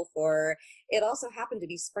responsible for. It also happened to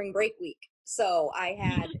be spring break week. So, I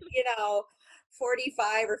had,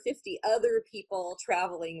 45 or 50 other people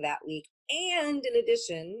traveling that week. And in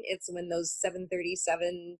addition, it's when those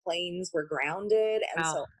 737 planes were grounded. And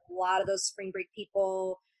Oh, so a lot of those spring break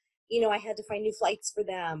people, I had to find new flights for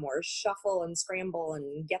them or shuffle and scramble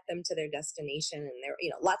and get them to their destination. And there,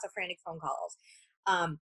 lots of frantic phone calls.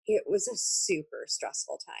 It was a super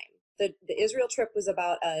stressful time. The Israel trip was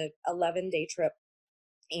about a 11-day trip.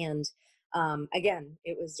 And again,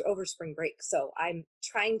 it was over spring break. So I'm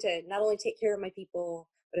trying to not only take care of my people,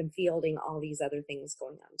 but I'm fielding all these other things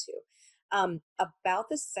going on too. About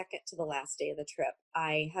the second to the last day of the trip,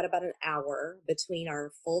 I had about an hour between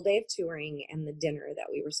our full day of touring and the dinner that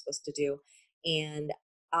we were supposed to do. And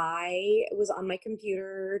I was on my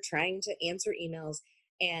computer trying to answer emails,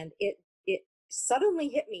 and it suddenly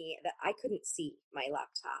hit me that I couldn't see my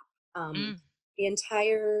laptop. Mm. The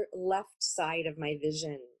entire left side of my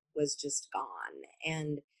vision was just gone.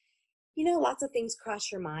 And lots of things cross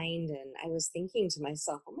your mind. And I was thinking to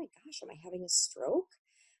myself, oh my gosh, am I having a stroke?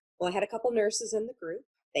 Well, I had a couple nurses in the group.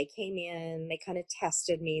 They came in, they kind of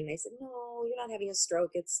tested me, and they said, no, you're not having a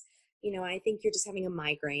stroke. I think you're just having a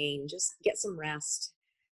migraine. Just get some rest.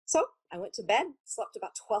 So I went to bed, slept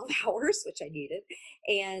about 12 hours, which I needed.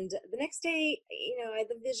 And the next day,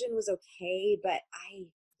 the vision was okay, but I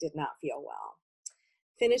did not feel well.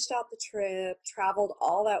 Finished out the trip, traveled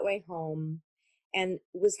all that way home, and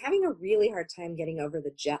was having a really hard time getting over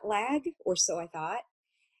the jet lag, or so I thought.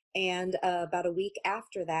 And about a week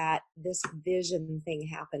after that, this vision thing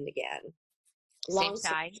happened again. Same Long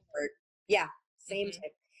story side. short, yeah, same Hmm.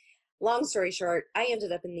 type. Long story short, I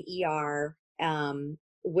ended up in the ER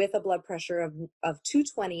with a blood pressure of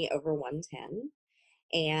 220 over 110.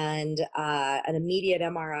 And an immediate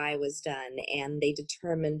MRI was done, and they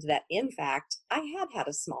determined that, in fact, I had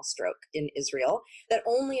a small stroke in Israel that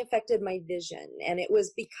only affected my vision. And it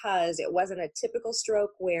was because it wasn't a typical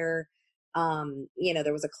stroke where,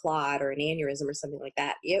 there was a clot or an aneurysm or something like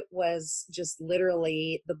that. It was just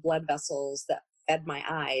literally the blood vessels that fed my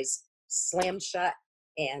eyes slammed shut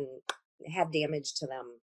and had damage to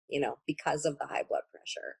them, because of the high blood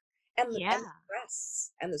pressure and the, Yeah. and the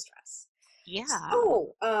stress and the stress. Yeah.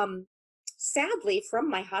 So, sadly, from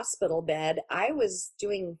my hospital bed, I was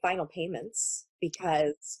doing final payments Okay.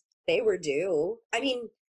 because they were due. I mean,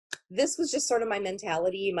 this was just sort of my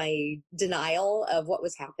mentality, my denial of what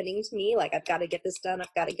was happening to me. Like, I've got to get this done.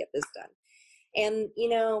 I've got to get this done. And,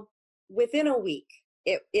 within a week,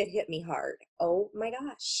 it hit me hard. Oh my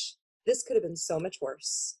gosh, this could have been so much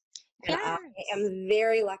worse. And I Yes. am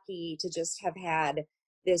very lucky to just have had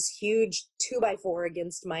this huge 2x4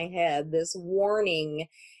 against my head, this warning.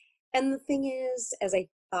 And the thing is, as I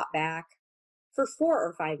thought back, for 4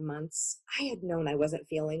 or 5 months, I had known I wasn't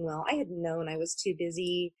feeling well. I had known I was too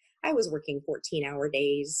busy. I was working 14-hour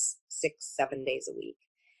days, 6, 7 days a week.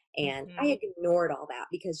 And I Hmm. ignored all that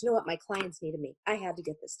because you know what? My clients needed me. I had to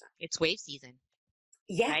get this done. It's wave season,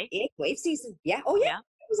 Yeah, right? wave season. Yeah. Oh, yeah. Yeah.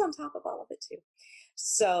 I was on top of all of it too.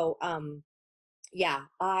 So, yeah,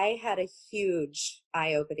 I had a huge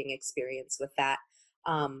eye-opening experience with that.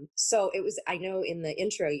 So it was, I know in the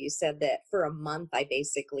intro you said that for a month I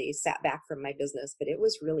basically sat back from my business, but it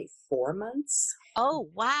was really 4 months. Oh,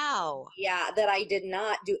 wow. Yeah, that I did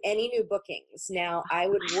not do any new bookings. Now I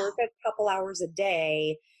would work Wow. a couple hours a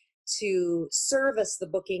day to service the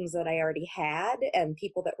bookings that I already had and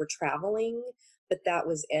people that were traveling, but that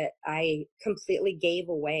was it. I completely gave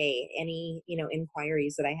away any,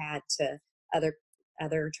 inquiries that I had to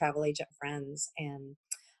other travel agent friends. And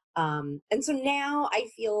so now I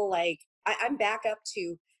feel like I'm back up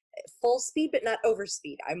to full speed, but not over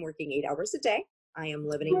speed. I'm working 8 hours a day. I am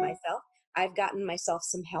limiting myself. I've gotten myself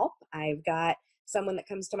some help. I've got someone that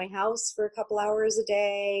comes to my house for a couple hours a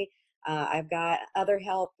day. I've got other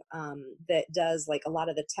help that does like a lot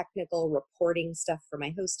of the technical reporting stuff for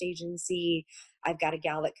my host agency. I've got a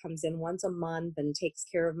gal that comes in once a month and takes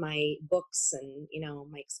care of my books and,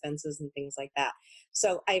 my expenses and things like that.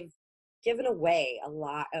 So I've given away a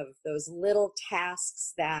lot of those little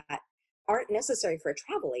tasks that aren't necessary for a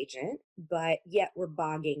travel agent, but yet were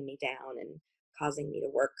bogging me down and causing me to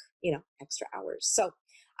work, extra hours. So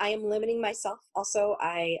I am limiting myself. Also,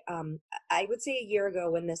 I would say a year ago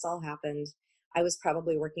when this all happened, I was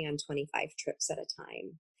probably working on 25 trips at a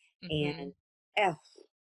time. Hmm. And eh,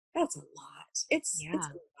 that's a lot. It's Yeah.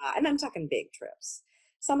 a lot. And I'm talking big trips,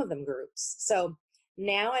 some of them groups. So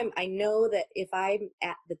now I know that if I'm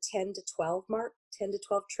at the 10 to 12 mark, 10 to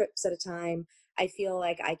 12 trips at a time, I feel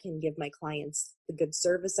like I can give my clients the good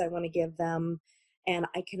service I want to give them. And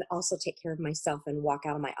I can also take care of myself and walk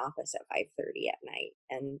out of my office at 5:30 at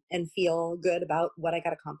night and feel good about what I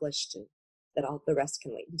got accomplished, and that all the rest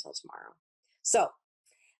can wait until tomorrow. So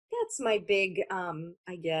that's my big,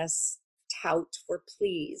 I guess, tout for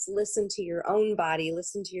please listen to your own body,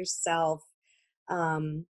 listen to yourself.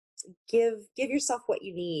 Um, give yourself what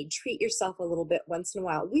you need. Treat yourself a little bit once in a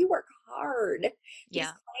while. We work hard. These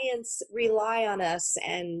Yeah. clients rely on us,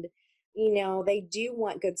 and they do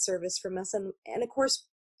want good service from us. And of course,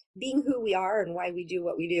 being who we are and why we do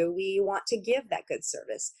what we do, we want to give that good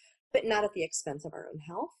service, but not at the expense of our own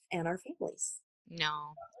health and our families.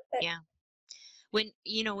 No. But Yeah.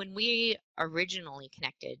 when we originally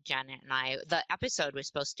connected, Janet and I, the episode was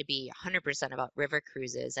supposed to be 100% about river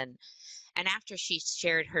cruises, and after she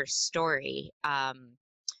shared her story,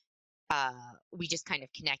 we just kind of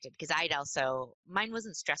connected because mine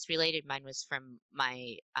wasn't stress related, mine was from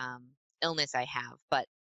my illness I have, but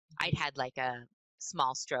I'd had like a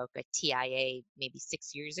small stroke, a TIA, maybe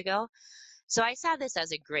 6 years ago. So I saw this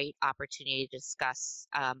as a great opportunity to discuss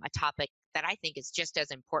a topic that I think is just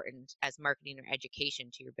as important as marketing or education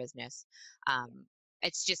to your business. Um,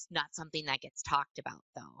 it's just not something that gets talked about,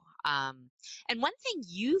 though. And one thing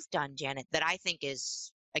you've done, Janet, that I think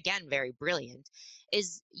is, again, very brilliant,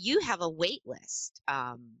 is you have a wait list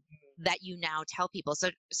that you now tell people.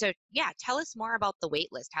 So yeah, tell us more about the wait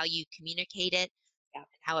list, how you communicate it, Yeah. and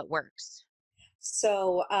how it works.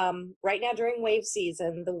 So right now during wave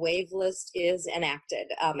season, the wave list is enacted.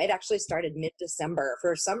 It actually started mid-December.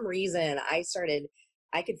 For some reason, I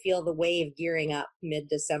could feel the wave gearing up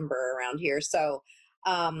mid-December around here. So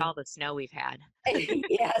All the snow we've had.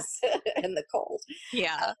 yes, and the cold.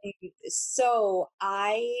 Yeah. So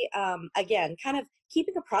I, again, kind of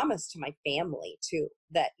keeping a promise to my family too,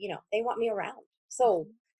 that, they want me around. So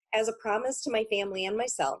Mhm. as a promise to my family and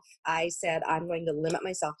myself, I said, I'm going to limit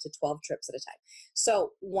myself to 12 trips at a time.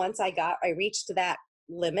 So once I reached that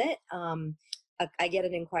limit, I get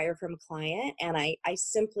an inquiry from a client and I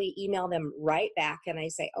simply email them right back and I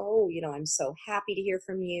say, oh, I'm so happy to hear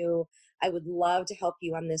from you. I would love to help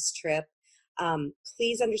you on this trip.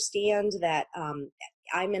 Please understand that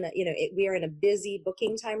I'm in a, we are in a busy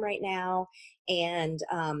booking time right now. And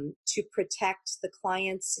to protect the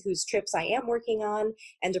clients whose trips I am working on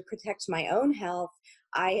and to protect my own health,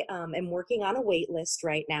 I am working on a wait list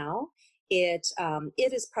right now. It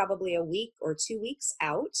is probably a week or 2 weeks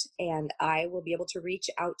out, and I will be able to reach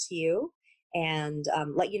out to you and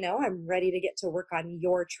let you know I'm ready to get to work on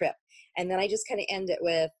your trip. And then I just kind of end it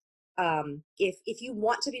with, if you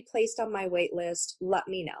want to be placed on my wait list, let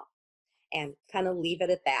me know, and kind of leave it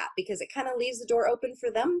at that because it kind of leaves the door open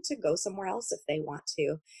for them to go somewhere else if they want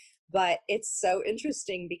to. But it's so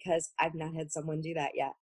interesting because I've not had someone do that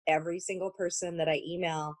yet. Every single person that I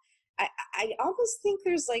email, I almost think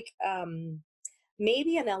there's like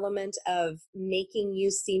maybe an element of making you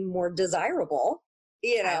seem more desirable,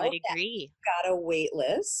 I would that agree. you've got a wait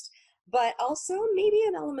list, but also maybe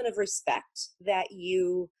an element of respect that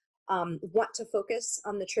you want to focus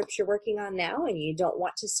on the trips you're working on now and you don't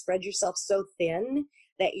want to spread yourself so thin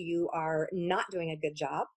that you are not doing a good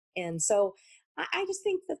job. And so I just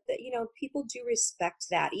think that people do respect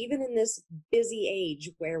that, even in this busy age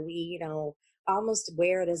where we, almost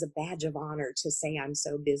wear it as a badge of honor to say, I'm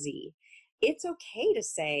so busy. It's okay to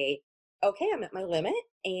say, okay, I'm at my limit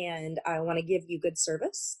and I want to give you good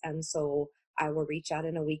service. And so I will reach out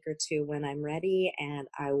in a week or two when I'm ready and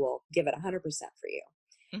I will give it 100% for you.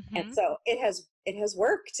 And Hmm. so it has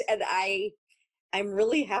worked, and I'm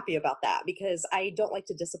really happy about that because I don't like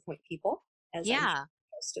to disappoint people, as I'm sure Yeah.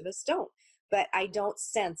 most of us don't. But I don't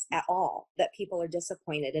sense at all that people are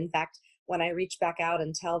disappointed. In fact, when I reach back out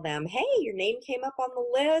and tell them, hey, your name came up on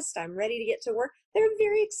the list, I'm ready to get to work, they're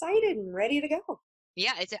very excited and ready to go.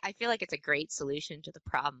 Yeah, I feel like it's a great solution to the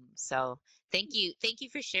problem. So thank you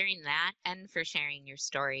for sharing that and for sharing your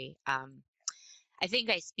story. I think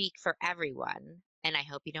I speak for everyone, and I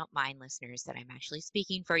hope you don't mind, listeners, that I'm actually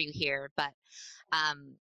speaking for you here. But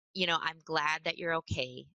um, I'm glad that you're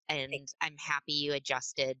okay, Thank and I'm happy you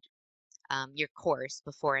adjusted your course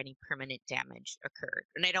before any permanent damage occurred.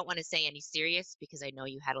 And I don't want to say any serious because I know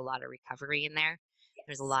you had a lot of recovery in there. you.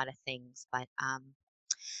 There's a Yes. lot of things, but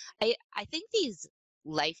I think these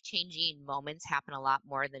life-changing moments happen a lot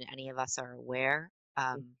more than any of us are aware.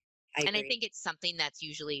 Mm, I And I agree. think it's something that's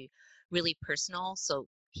usually really personal, so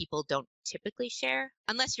people don't typically share,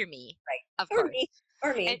 unless you're me, Right. of Or course. me.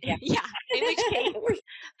 Or And me. Yeah. yeah, in which case, We're-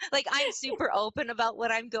 like I'm super open about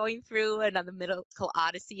what I'm going through and on the medical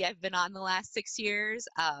odyssey I've been on the last 6 years.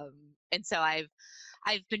 And so I've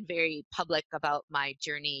been very public about my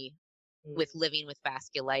journey with mm, living with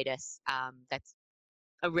vasculitis. That's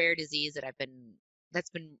a rare disease that's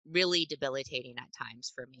been really debilitating at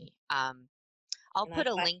times for me. I'll and I'm put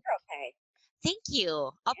a glad link. you're okay. Thank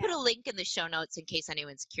you. I'll put Yeah. a link in the show notes in case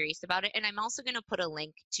anyone's curious about it. And I'm also going to put a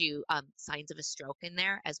link to signs of a stroke in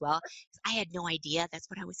there as well. 'Cause I had no idea that's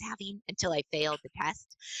what I was having until I failed the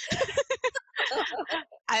test.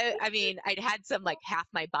 I mean, I'd had some like half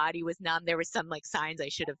my body was numb. There was some like signs I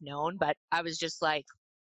should have known, but I was just like,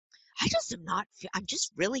 I just am not, I'm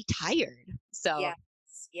just really tired. So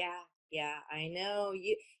Yes, yeah, yeah, I know.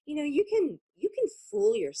 You can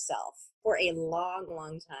fool yourself for a long,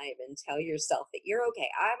 long time and tell yourself that you're okay.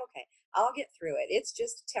 I'm okay. I'll get through it. It's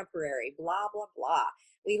just temporary, blah, blah, blah.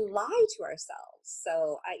 We lie to ourselves.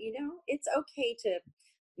 So, it's okay to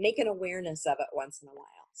make an awareness of it once in a while.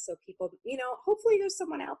 So people, hopefully there's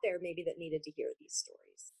someone out there maybe that needed to hear these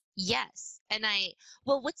stories. Yes. And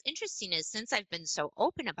well, what's interesting is since I've been so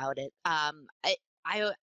open about it,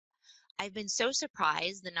 I I've been so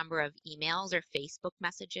surprised the number of emails or Facebook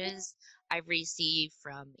messages I've received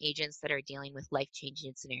from agents that are dealing with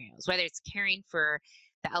life-changing scenarios, whether it's caring for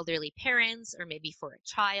the elderly parents or maybe for a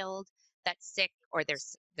child that's sick or they're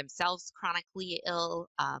themselves chronically ill,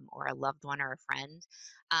 or a loved one or a friend.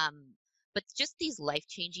 Um, but just these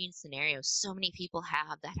life-changing scenarios, so many people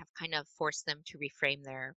have that have kind of forced them to reframe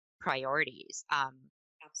their priorities.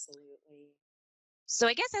 Absolutely. So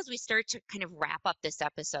I guess as we start to kind of wrap up this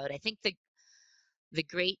episode, I think the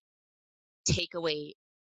great takeaway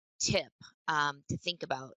tip, to think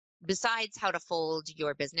about, besides how to fold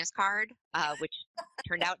your business card, which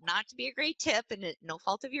turned out not to be a great tip, and no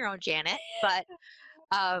fault of your own, Janet, but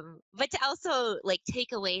to also like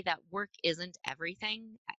take away that work isn't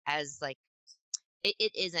everything, as like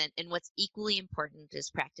it isn't, and what's equally important is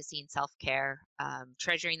practicing self-care,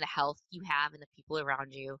 treasuring the health you have and the people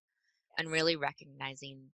around you, and Yes. really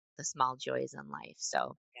recognizing the small joys in life.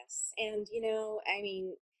 So Yes. And, I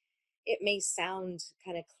mean, it may sound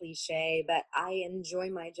kind of cliche, but I enjoy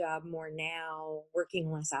my job more now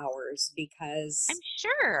working less hours I'm because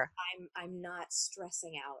sure. I'm not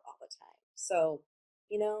stressing out all the time. So,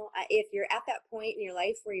 if you're at that point in your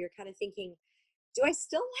life where you're kind of thinking, do I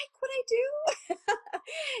still like what I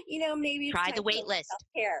do? Maybe it's Try the time for wait self list.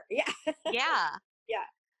 care. Yeah. Yeah. Yeah.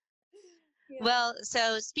 Yeah. Well,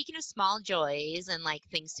 so speaking of small joys and like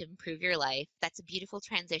things to improve your life, that's a beautiful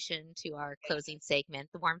transition to our closing segment,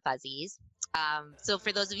 the warm fuzzies. So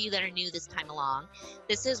for those of you that are new this time along,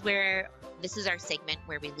 this is where this is our segment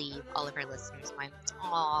where we leave all of our listeners going,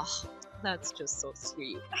 "Oh, that's just so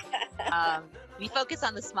sweet." Um, we focus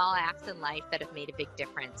on the small acts in life that have made a big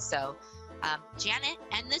difference. So, Janet,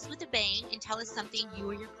 end this with a bang and tell us something you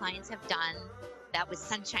or your clients have done that was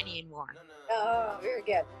sunshiny and warm. Oh, very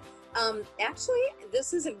good. Actually,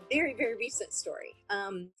 this is a very, very recent story.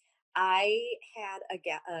 I had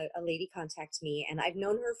a lady contact me, and I've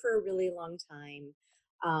known her for a really long time.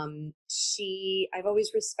 I've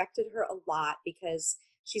always respected her a lot because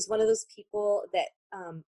she's one of those people that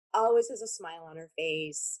always has a smile on her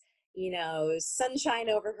face, sunshine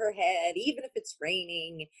over her head, even if it's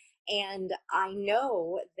raining. And I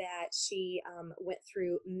know that she went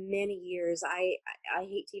through many years. I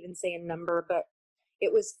hate to even say a number, but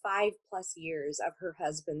it was 5+ years of her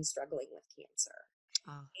husband struggling with cancer.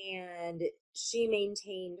 Oh, And she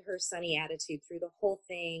maintained her sunny attitude through the whole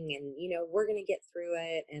thing. And, we're going to get through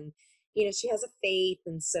it. And, she has a faith.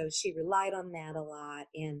 And so she relied on that a lot.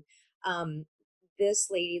 And um, this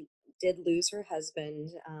lady did lose her husband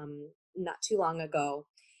not too long ago.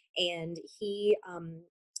 And he,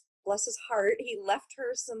 bless his heart, he left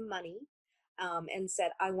her some money, and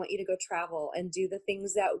said, I want you to go travel and do the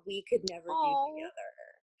things that we could never do oh, together.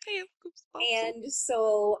 I have goosebumps. And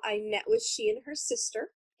so I met with she and her sister,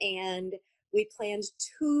 and we planned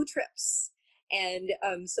 2 trips. And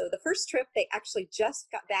so the first trip, they actually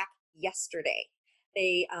just got back yesterday.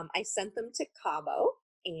 I sent them to Cabo,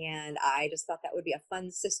 and I just thought that would be a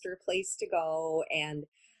fun sister place to go. And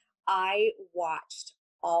I watched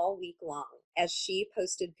all week long as she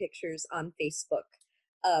posted pictures on Facebook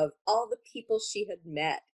of all the people she had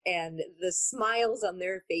met and the smiles on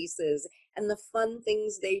their faces and the fun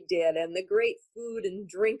things they did and the great food and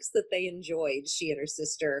drinks that they enjoyed, she and her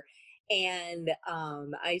sister. And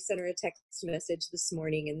I sent her a text message this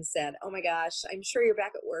morning and said, oh my gosh, I'm sure you're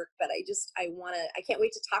back at work, but I can't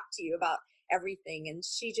wait to talk to you about everything. And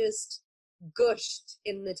she just gushed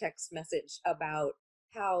in the text message about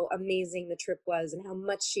how amazing the trip was and how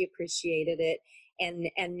much she appreciated it.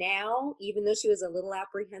 And now, even though she was a little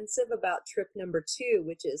apprehensive about trip number 2,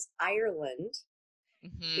 which is Ireland,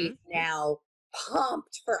 Mm-hmm. she's now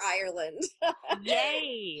pumped for Ireland.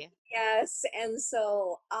 Yay. Yes. And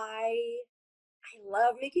so I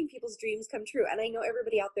love making people's dreams come true. And I know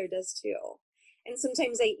everybody out there does too. And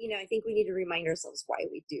sometimes I think we need to remind ourselves why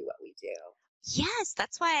we do what we do. Yes,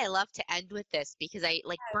 that's why I love to end with this, because I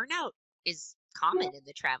like Yes. burnout is common in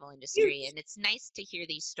the travel industry, Huge. and it's nice to hear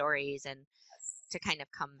these stories and Yes. to kind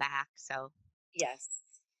of come back. So, Yes.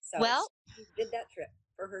 So well, she did that trip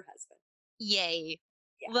for her husband. yay.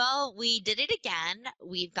 Yeah. Well, we did it again.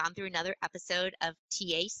 We've gone through another episode of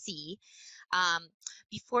TAC. Um,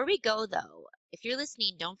 Before we go though, if you're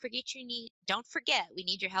listening, don't forget we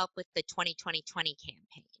need your help with the 2020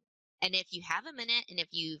 campaign. And if you have a minute and if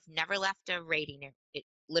you've never left a rating, it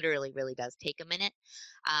literally really does take a minute.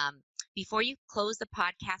 Um, before you close the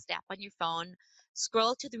podcast app on your phone,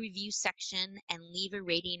 scroll to the review section and leave a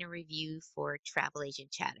rating or review for Travel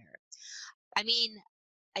Agent Chatter. I mean,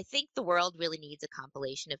 I think the world really needs a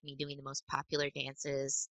compilation of me doing the most popular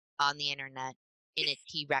dances on the internet in a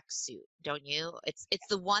T-Rex suit, don't you? It's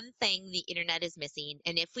the one thing the internet is missing,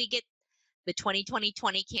 and if we get the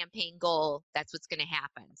 2020 campaign goal, that's what's going to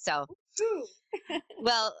happen. So,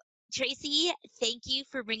 well, Tracy, thank you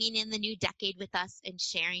for bringing in the new decade with us and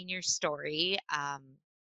sharing your story. I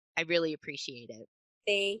really appreciate it.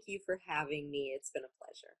 Thank you for having me. It's been a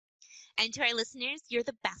pleasure. And to our listeners, you're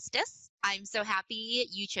the bestest. I'm so happy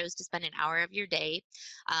you chose to spend an hour of your day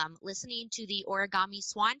listening to the origami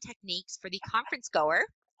swan techniques for the conference goer.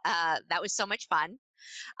 That was so much fun.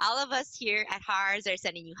 All of us here at HARS are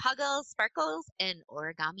sending you huggles, sparkles, and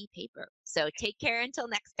origami paper. So take care until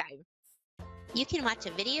next time. You can watch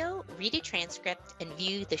a video, read a transcript, and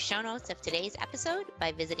view the show notes of today's episode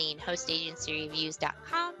by visiting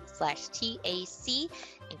hostagencyreviews.com/TAC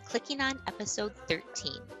and clicking on episode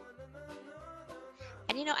 13.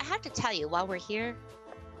 And I have to tell you, while we're here,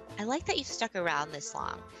 I like that you stuck around this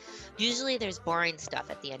long. Usually there's boring stuff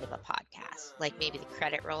at the end of a podcast, like maybe the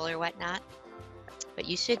credit roll or whatnot. But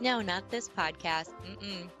you should know, not this podcast.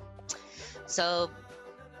 So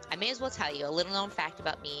I may as well tell you, a little known fact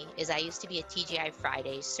about me is I used to be a TGI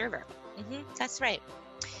Fridays server. That's right.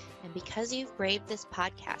 And because you've braved this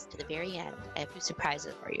podcast to the very end, I have two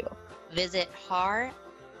surprises for you. Visit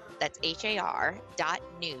that's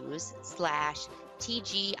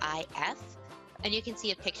HAR.news/TGIF, and you can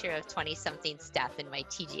see a picture of 20-something Steph in my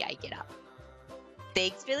TGI getup.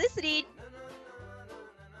 Thanks for listening.